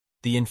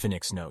The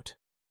Infinix Note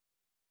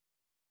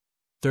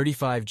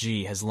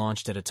 35G has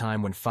launched at a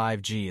time when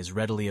 5G is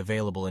readily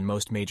available in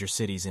most major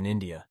cities in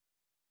India.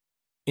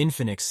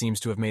 Infinix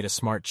seems to have made a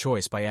smart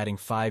choice by adding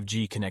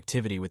 5G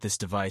connectivity with this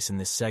device in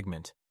this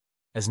segment,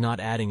 as not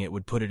adding it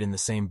would put it in the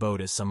same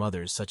boat as some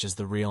others such as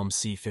the Realme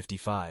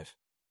C55.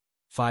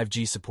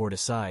 5G support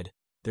aside,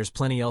 there's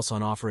plenty else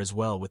on offer as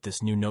well with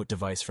this new Note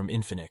device from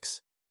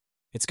Infinix.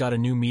 It's got a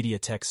new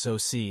MediaTek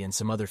SoC and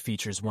some other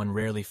features one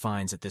rarely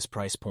finds at this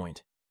price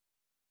point.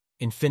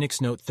 Infinix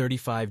Note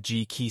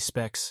 35G key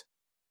specs: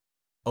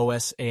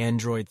 OS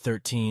Android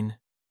 13,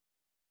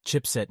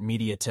 chipset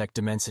MediaTek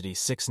Dimensity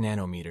 6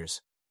 nanometers,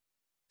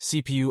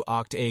 CPU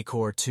Oct-A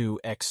Core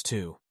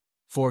 2X2,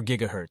 4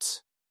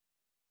 GHz,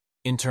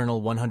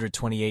 internal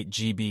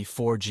 128GB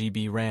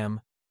 4GB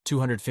RAM,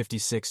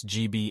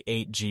 256GB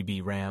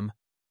 8GB RAM,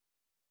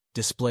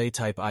 display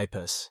type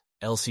IPIS,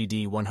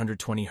 LCD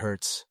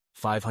 120Hz,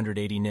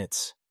 580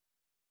 nits,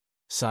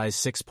 size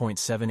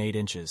 6.78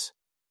 inches,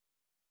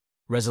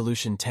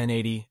 resolution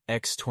 1080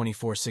 x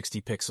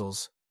 2460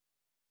 pixels,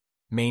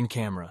 main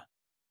camera,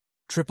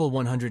 triple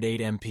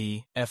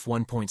 108MP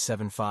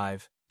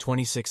f1.75,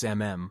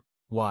 26mm,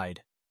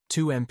 wide,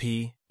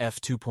 2MP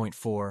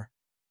f2.4,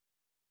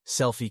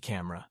 selfie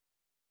camera,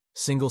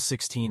 single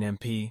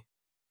 16MP,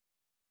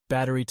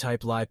 battery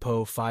type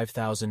LiPo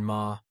 5000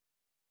 mAh,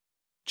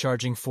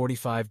 charging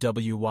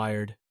 45W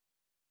wired,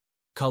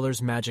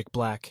 colors magic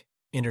black,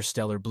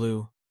 interstellar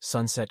blue,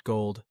 sunset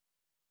gold,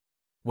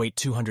 weight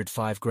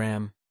 205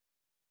 gram.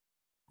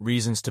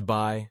 Reasons to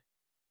buy: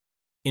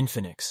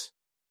 Infinix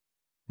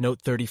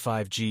Note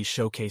 35G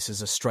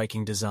showcases a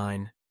striking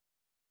design.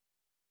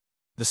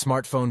 The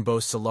smartphone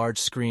boasts a large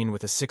screen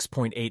with a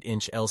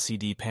 6.8-inch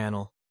LCD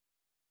panel.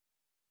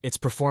 Its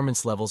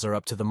performance levels are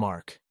up to the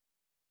mark.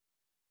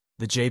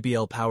 The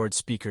JBL-powered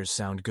speakers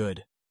sound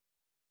good.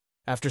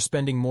 After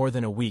spending more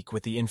than a week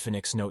with the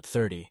Infinix Note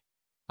 30,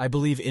 I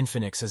believe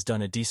Infinix has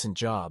done a decent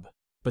job,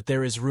 but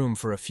there is room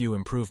for a few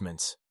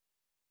improvements.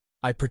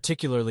 I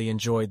particularly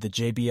enjoyed the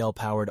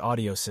JBL-powered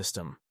audio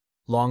system,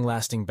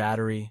 long-lasting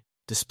battery,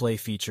 display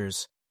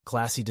features,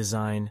 classy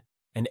design,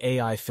 and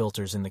AI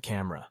filters in the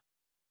camera.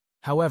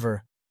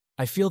 However,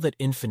 I feel that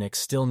Infinix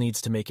still needs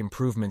to make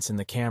improvements in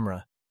the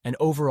camera and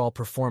overall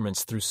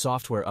performance through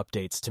software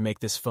updates to make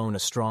this phone a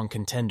strong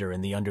contender in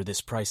the under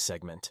this price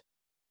segment.